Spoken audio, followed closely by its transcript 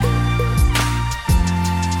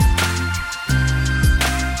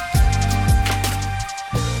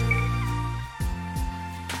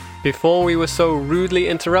Before we were so rudely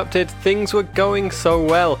interrupted, things were going so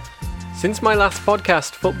well. Since my last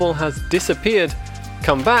podcast, football has disappeared,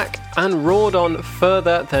 come back, and roared on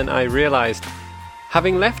further than I realised.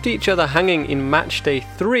 Having left each other hanging in match day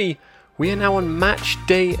 3, we are now on match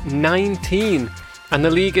day 19, and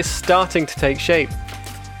the league is starting to take shape.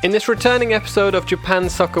 In this returning episode of Japan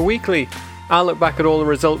Soccer Weekly, I'll look back at all the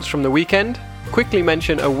results from the weekend, quickly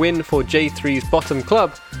mention a win for J3's bottom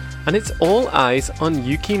club, and it's all eyes on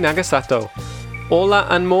Yuki Nagasato. All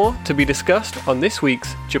that and more to be discussed on this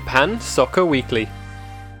week's Japan Soccer Weekly.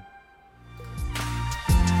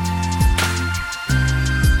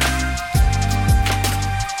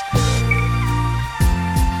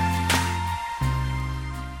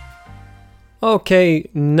 Okay,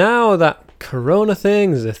 now that Corona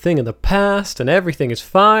thing is a thing of the past and everything is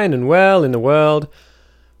fine and well in the world,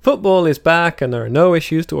 football is back and there are no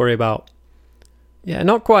issues to worry about. Yeah,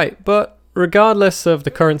 not quite, but regardless of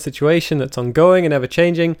the current situation that's ongoing and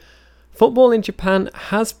ever-changing, football in Japan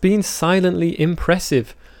has been silently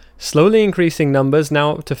impressive, slowly increasing numbers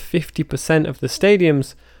now up to 50% of the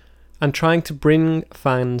stadiums and trying to bring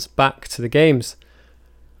fans back to the games.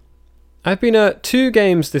 I've been at 2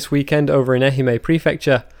 games this weekend over in Ehime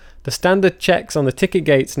Prefecture. The standard checks on the ticket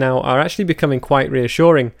gates now are actually becoming quite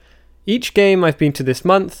reassuring. Each game I've been to this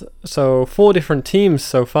month, so 4 different teams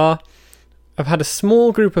so far, I've had a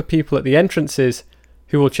small group of people at the entrances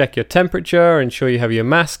who will check your temperature, ensure you have your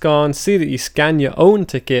mask on, see that you scan your own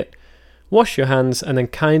ticket, wash your hands, and then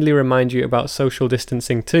kindly remind you about social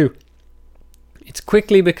distancing too. It's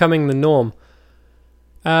quickly becoming the norm.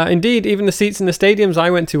 Indeed, even the seats in the stadiums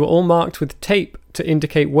I went to were all marked with tape to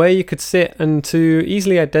indicate where you could sit and to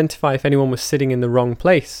easily identify if anyone was sitting in the wrong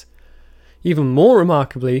place. Even more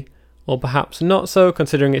remarkably, or perhaps not so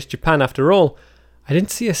considering it's Japan after all, I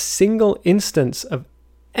didn't see a single instance of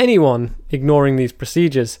anyone ignoring these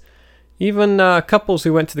procedures. Even couples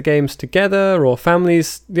who went to the games together or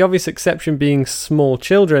families, the obvious exception being small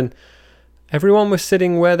children, everyone was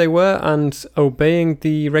sitting where they were and obeying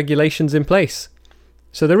the regulations in place.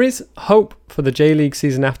 So there is hope for the J-League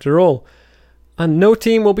season after all, and no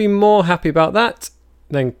team will be more happy about that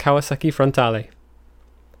than Kawasaki Frontale.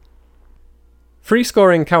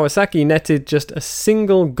 Free-scoring Kawasaki netted just a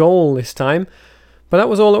single goal this time, but that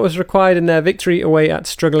was all that was required in their victory away at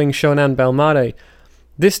struggling Shonan Bellmare.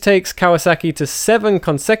 This takes Kawasaki to 7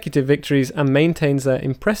 consecutive victories and maintains their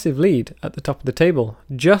impressive lead at the top of the table,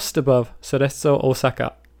 just above Cerezo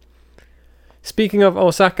Osaka. Speaking of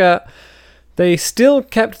Osaka, they still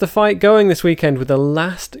kept the fight going this weekend with a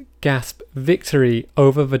last gasp victory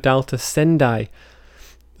over Vedalta Sendai.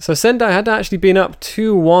 So Sendai had actually been up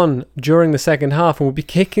 2-1 during the second half and would be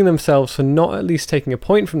kicking themselves for not at least taking a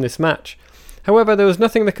point from this match. However, there was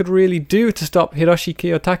nothing they could really do to stop Hiroshi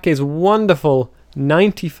Kiyotake's wonderful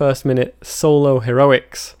 91st minute solo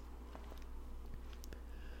heroics.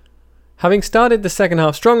 Having started the second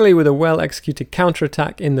half strongly with a well-executed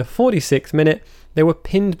counter-attack in the 46th minute, they were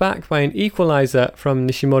pinned back by an equaliser from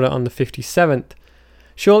Nishimura on the 57th.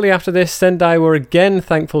 Shortly after this, Sendai were again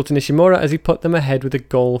thankful to Nishimura as he put them ahead with a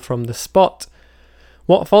goal from the spot.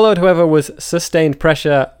 What followed, however, was sustained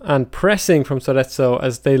pressure and pressing from Cerezo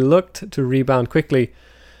as they looked to rebound quickly.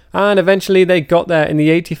 And eventually they got there in the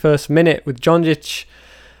 81st minute with Djondjic,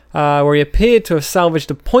 where he appeared to have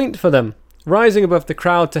salvaged a point for them, rising above the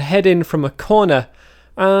crowd to head in from a corner.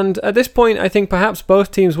 And at this point, I think perhaps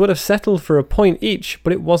both teams would have settled for a point each,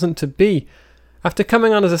 but it wasn't to be. After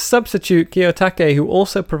coming on as a substitute, Kiyotake, who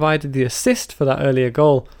also provided the assist for that earlier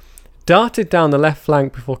goal, darted down the left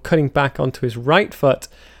flank before cutting back onto his right foot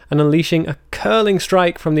and unleashing a curling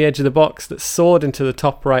strike from the edge of the box that soared into the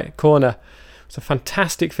top right corner. It's a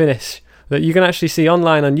fantastic finish that you can actually see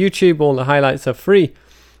online on YouTube. All the highlights are free.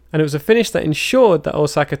 And it was a finish that ensured that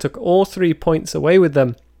Osaka took all 3 points away with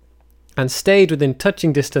them and stayed within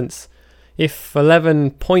touching distance, if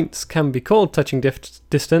 11 points can be called touching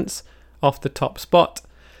distance, off the top spot.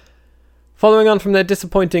 Following on from their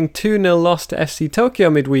disappointing 2-0 loss to FC Tokyo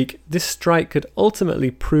midweek, this strike could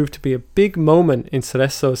ultimately prove to be a big moment in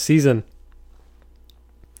Cerezo's season.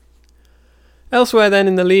 Elsewhere then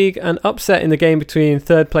in the league, an upset in the game between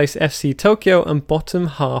third place FC Tokyo and bottom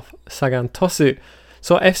half Sagan Tosu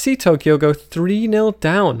saw FC Tokyo go 3-0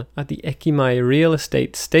 down at the Ekimae Real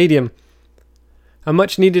Estate Stadium. A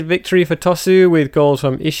much needed victory for Tosu with goals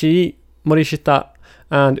from Ishii, Morishita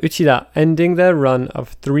and Uchida ending their run of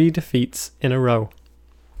 3 defeats in a row.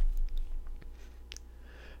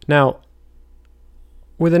 Now,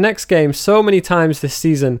 with the next game so many times this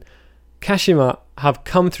season, Kashima have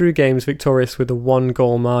come through games victorious with a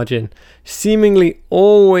 1-goal margin, seemingly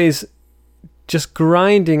always just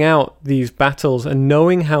grinding out these battles and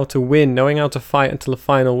knowing how to win, knowing how to fight until the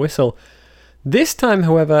final whistle. This time,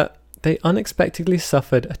 however, they unexpectedly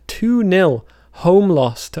suffered a 2-0 home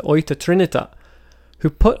loss to Oita Trinita, who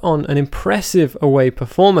put on an impressive away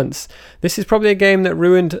performance. This is probably a game that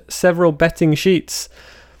ruined several betting sheets.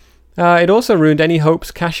 It also ruined any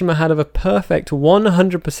hopes Kashima had of a perfect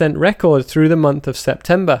 100% record through the month of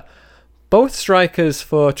September. Both strikers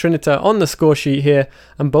for Trinita on the score sheet here,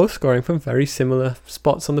 and both scoring from very similar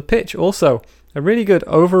spots on the pitch also. A really good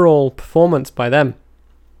overall performance by them.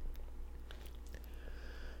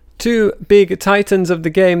 Two big titans of the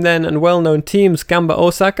game then, and well-known teams, Gamba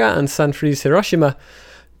Osaka and Sanfrecce Hiroshima.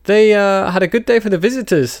 They had a good day for the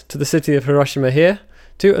visitors to the city of Hiroshima here,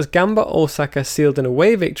 too, as Gamba Osaka sealed an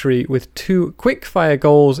away victory with 2 quick-fire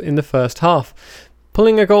goals in the first half.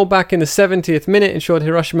 Pulling a goal back in the 70th minute ensured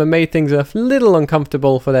Hiroshima made things a little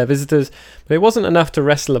uncomfortable for their visitors, but it wasn't enough to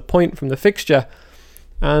wrestle a point from the fixture.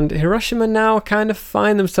 And Hiroshima now kind of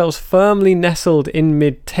find themselves firmly nestled in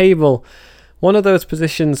mid-table. One of those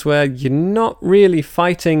positions where you're not really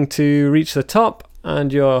fighting to reach the top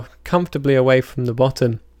and you're comfortably away from the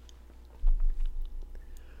bottom.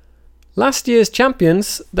 Last year's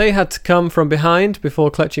champions, they had to come from behind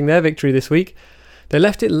before clutching their victory this week. They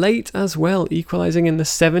left it late as well, equalising in the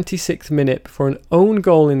 76th minute before an own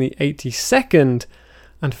goal in the 82nd,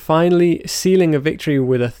 and finally sealing a victory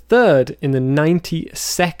with a third in the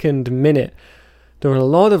 92nd minute. There were a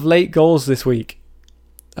lot of late goals this week.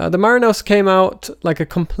 The Marinos came out like a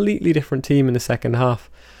completely different team in the second half.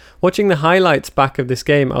 Watching the highlights back of this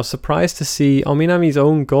game, I was surprised to see Ominami's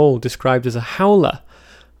own goal described as a howler.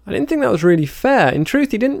 I didn't think that was really fair. In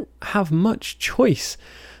truth, he didn't have much choice,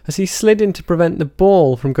 as he slid in to prevent the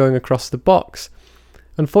ball from going across the box,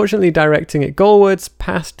 unfortunately directing it goalwards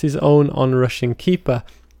past his own on-rushing keeper.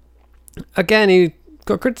 Again, he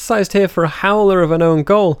got criticised here for a howler of an own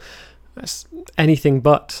goal. That's anything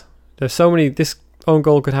but. There's so many, this own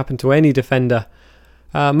goal could happen to any defender.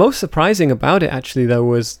 Most surprising about it actually though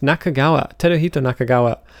was Nakagawa, Teruhito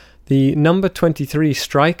Nakagawa, the number 23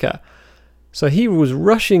 striker. So he was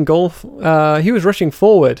rushing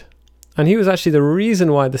forward, and he was actually the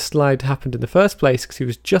reason why the slide happened in the first place, because he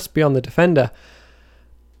was just beyond the defender.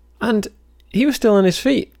 And he was still on his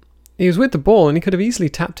feet. He was with the ball and he could have easily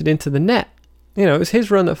tapped it into the net. You know, it was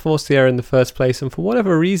his run that forced the error in the first place, and for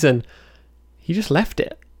whatever reason, he just left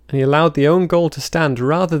it. And he allowed the own goal to stand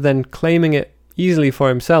rather than claiming it easily for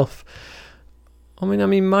himself.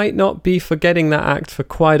 Ominami might not be forgetting that act for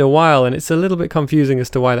quite a while, and it's a little bit confusing as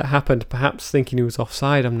to why that happened. Perhaps thinking he was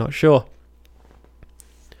offside, I'm not sure.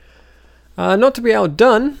 Not to be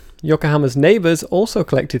outdone, Yokohama's neighbours also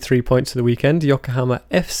collected 3 points for the weekend. Yokohama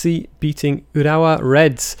FC beating Urawa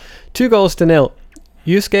Reds 2-0.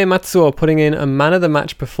 Yusuke Matsuo putting in a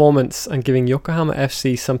man-of-the-match performance and giving Yokohama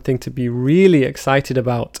FC something to be really excited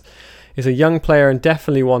about. He's a young player and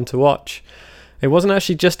definitely one to watch. It wasn't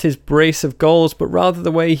actually just his brace of goals, but rather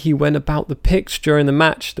the way he went about the pitch during the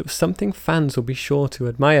match that was something fans will be sure to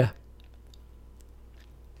admire.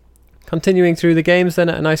 Continuing through the games then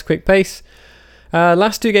at a nice quick pace.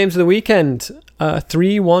 Last 2 games of the weekend, a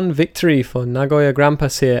 3-1 victory for Nagoya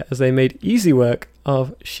Grampus here as they made easy work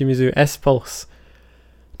of Shimizu S-Pulse.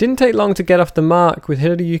 Didn't take long to get off the mark, with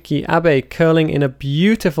Hiroyuki Abe curling in a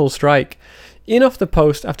beautiful strike in off the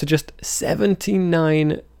post after just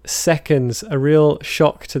 79 seconds. A real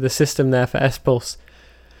shock to the system there for S-Pulse.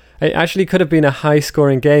 It actually could have been a high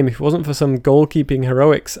scoring game if it wasn't for some goalkeeping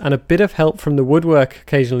heroics and a bit of help from the woodwork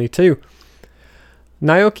occasionally too.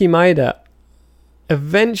 Naoki Maeda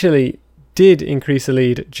eventually did increase the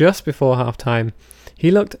lead just before half time. He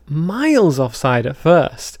looked miles offside at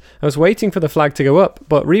first. I was waiting for the flag to go up,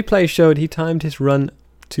 but replay showed he timed his run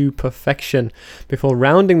to perfection before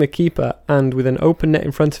rounding the keeper, and with an open net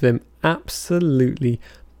in front of him, absolutely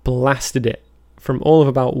blasted it from all of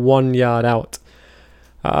about 1 yard out.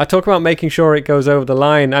 I talk about making sure it goes over the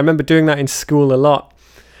line. I remember doing that in school a lot.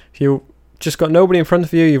 If you just got nobody in front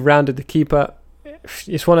of you, you've rounded the keeper.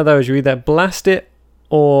 It's one of those, you either blast it,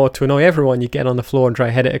 or to annoy everyone, you get on the floor and try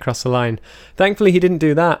to head it across the line. Thankfully, he didn't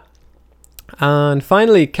do that. And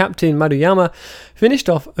finally, Captain Maruyama finished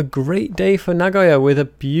off a great day for Nagoya with a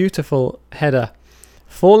beautiful header.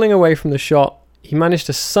 Falling away from the shot, he managed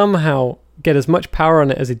to somehow get as much power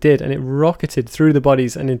on it as he did, and it rocketed through the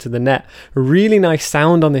bodies and into the net. A really nice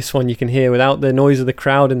sound on this one you can hear without the noise of the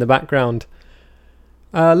crowd in the background.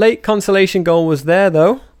 Late consolation goal was there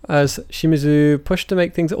though, as Shimizu pushed to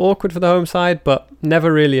make things awkward for the home side, but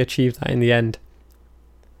never really achieved that in the end.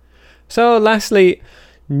 So lastly,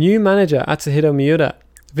 new manager Atsuhiro Miura.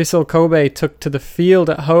 Vissel Kobe took to the field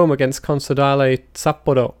at home against Consadole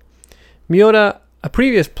Sapporo. Miura, a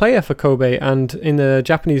previous player for Kobe and in the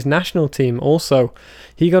Japanese national team also,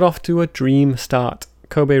 he got off to a dream start.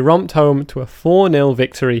 Kobe romped home to a 4-0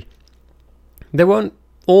 victory. They won't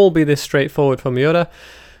all be this straightforward for Miura,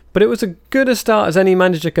 but it was as good a start as any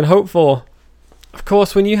manager can hope for. Of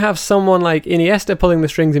course, when you have someone like Iniesta pulling the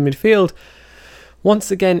strings in midfield, once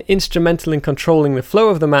again instrumental in controlling the flow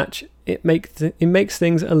of the match, it makes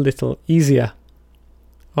things a little easier.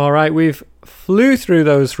 Alright, we've flew through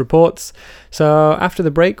those reports, so after the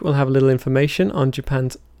break we'll have a little information on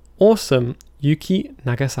Japan's awesome Yuki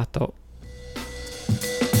Nagasato.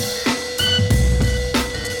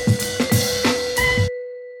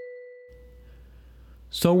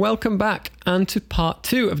 So welcome back, and to part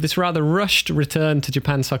 2 of this rather rushed return to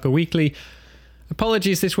Japan Soccer Weekly.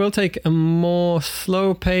 Apologies, this will take a more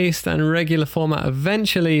slow-paced and regular format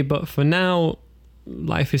eventually, but for now,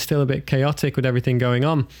 life is still a bit chaotic with everything going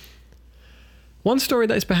on. One story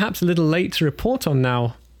that is perhaps a little late to report on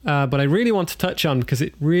now, but I really want to touch on because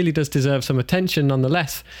it really does deserve some attention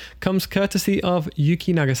nonetheless, comes courtesy of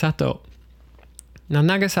Yuki Nagasato. Now,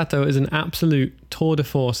 Nagasato is an absolute tour de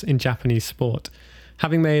force in Japanese sport,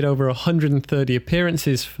 having made over 130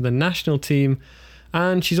 appearances for the national team,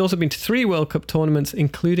 and she's also been to 3 World Cup tournaments,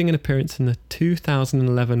 including an appearance in the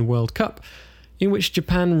 2011 World Cup, in which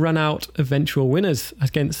Japan run out eventual winners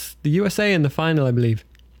against the USA in the final, I believe.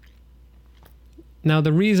 Now,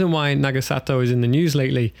 the reason why Nagasato is in the news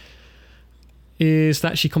lately is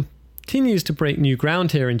that she continues to break new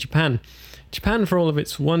ground here in Japan. Japan, for all of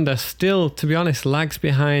its wonder, still, to be honest, lags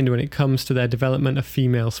behind when it comes to their development of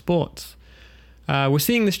female sports. We're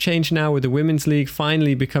seeing this change now with the Women's League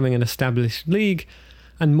finally becoming an established league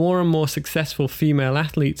and more successful female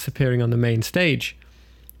athletes appearing on the main stage.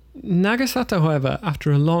 Nagasato, however,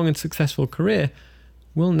 after a long and successful career,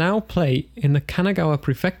 will now play in the Kanagawa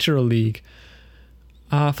Prefectural League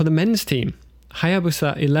for the men's team,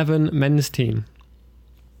 Hayabusa 11 men's team.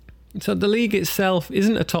 So the league itself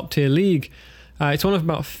isn't a top-tier league. It's one of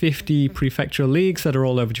about 50 prefectural leagues that are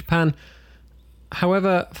all over Japan.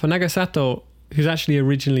 However, for Nagasato, who's actually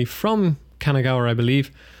originally from Kanagawa, I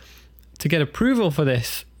believe, to get approval for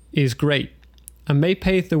this is great and may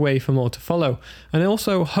pave the way for more to follow, and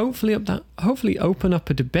also hopefully open up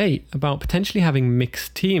a debate about potentially having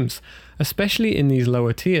mixed teams, especially in these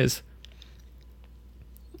lower tiers.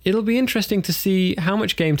 It'll be interesting to see how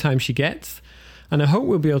much game time she gets, and I hope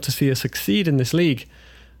we'll be able to see her succeed in this league.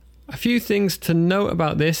 A few things to note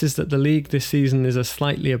about this is that the league this season is a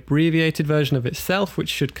slightly abbreviated version of itself, which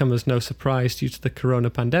should come as no surprise due to the corona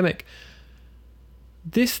pandemic.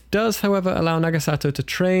 This does, however, allow Nagasato to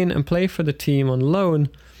train and play for the team on loan,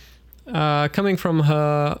 coming from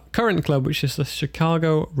her current club, which is the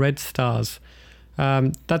Chicago Red Stars.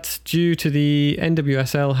 That's due to the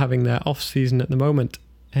NWSL having their off-season at the moment.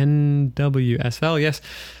 NWSL, yes.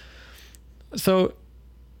 So,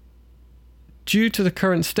 due to the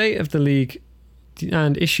current state of the league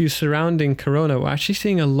and issues surrounding Corona, we're actually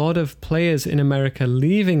seeing a lot of players in America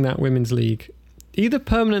leaving that women's league, either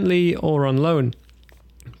permanently or on loan,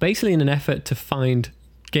 basically in an effort to find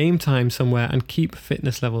game time somewhere and keep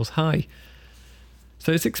fitness levels high.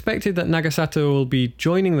 So it's expected that Nagasato will be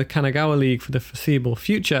joining the Kanagawa League for the foreseeable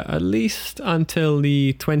future, at least until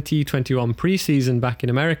the 2021 preseason back in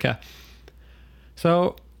America.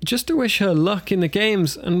 So just to wish her luck in the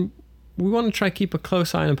games, and we want to try to keep a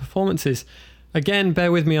close eye on performances. Again,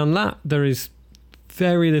 bear with me on that. There is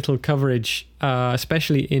very little coverage,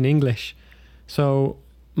 especially in English. So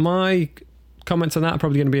my comments on that are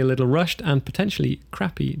probably going to be a little rushed and potentially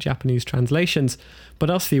crappy Japanese translations, but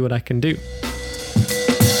I'll see what I can do.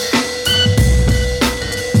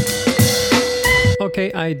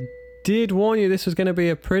 Okay, I did warn you this was going to be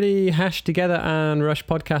a pretty hashed together and rushed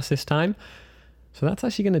podcast this time. So that's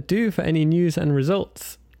actually going to do for any news and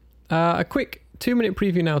results. A quick 2-minute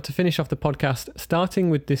preview now to finish off the podcast,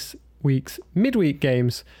 starting with this week's midweek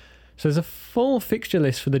games. So there's a full fixture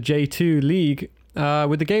list for the J2 League,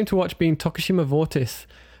 with the game to watch being Tokushima Vortis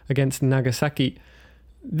against Nagasaki.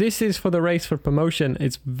 This is for the race for promotion.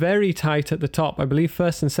 It's very tight at the top. I believe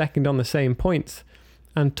first and second on the same points.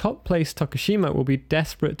 And top place Tokushima will be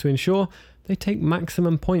desperate to ensure they take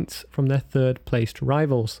maximum points from their third placed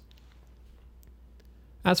rivals.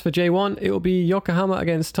 As for J1, it will be Yokohama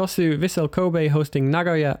against Tosu, Vissel Kobe hosting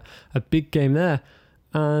Nagoya, a big game there,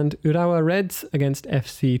 and Urawa Reds against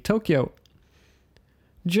FC Tokyo.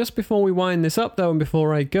 Just before we wind this up though, and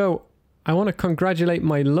before I go, I want to congratulate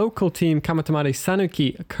my local team Kamatamare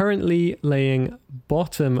Sanuki, currently laying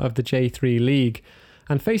bottom of the J3 League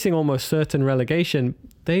and facing almost certain relegation.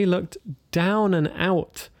 They looked down and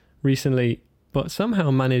out recently, but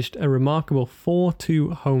somehow managed a remarkable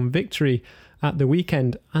 4-2 home victory at the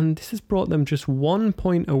weekend, and this has brought them just 1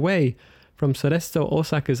 point away from Cerezo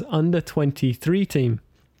Osaka's under-23 team.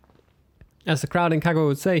 As the crowd in Kagawa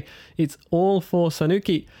would say, it's all for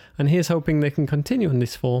Sanuki, and here's hoping they can continue on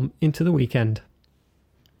this form into the weekend.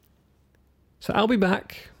 So I'll be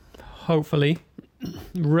back, hopefully,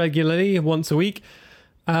 regularly, once a week,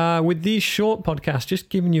 with these short podcasts, just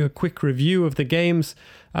giving you a quick review of the games,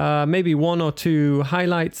 maybe 1 or 2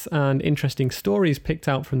 highlights and interesting stories picked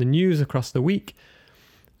out from the news across the week.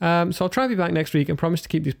 So I'll try to be back next week and promise to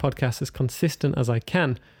keep these podcasts as consistent as I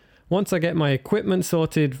can. Once I get my equipment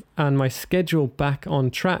sorted and my schedule back on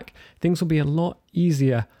track, things will be a lot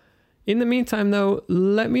easier. In the meantime, though,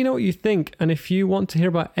 let me know what you think, and if you want to hear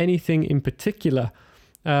about anything in particular,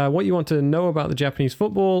 what you want to know about the Japanese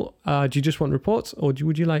football, do you just want reports, or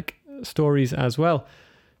would you like stories as well?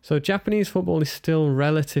 So Japanese football is still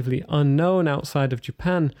relatively unknown outside of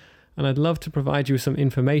Japan, and I'd love to provide you with some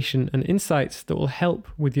information and insights that will help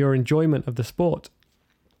with your enjoyment of the sport.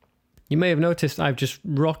 You may have noticed I've just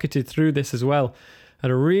rocketed through this as well at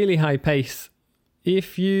a really high pace.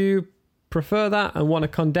 If you prefer that and want a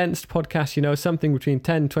condensed podcast, something between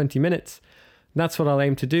 10-20 minutes, that's what I'll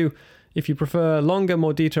aim to do. If you prefer longer,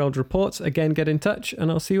 more detailed reports, again, get in touch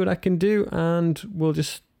and I'll see what I can do, and we'll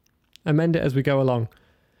just amend it as we go along.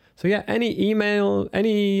 So yeah,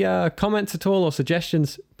 any comments at all or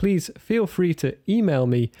suggestions, please feel free to email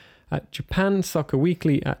me at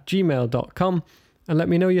japansoccerweekly@gmail.com and let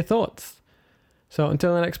me know your thoughts. So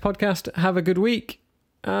until the next podcast, have a good week,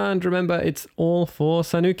 and remember, it's all for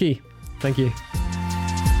Sanuki. Thank you.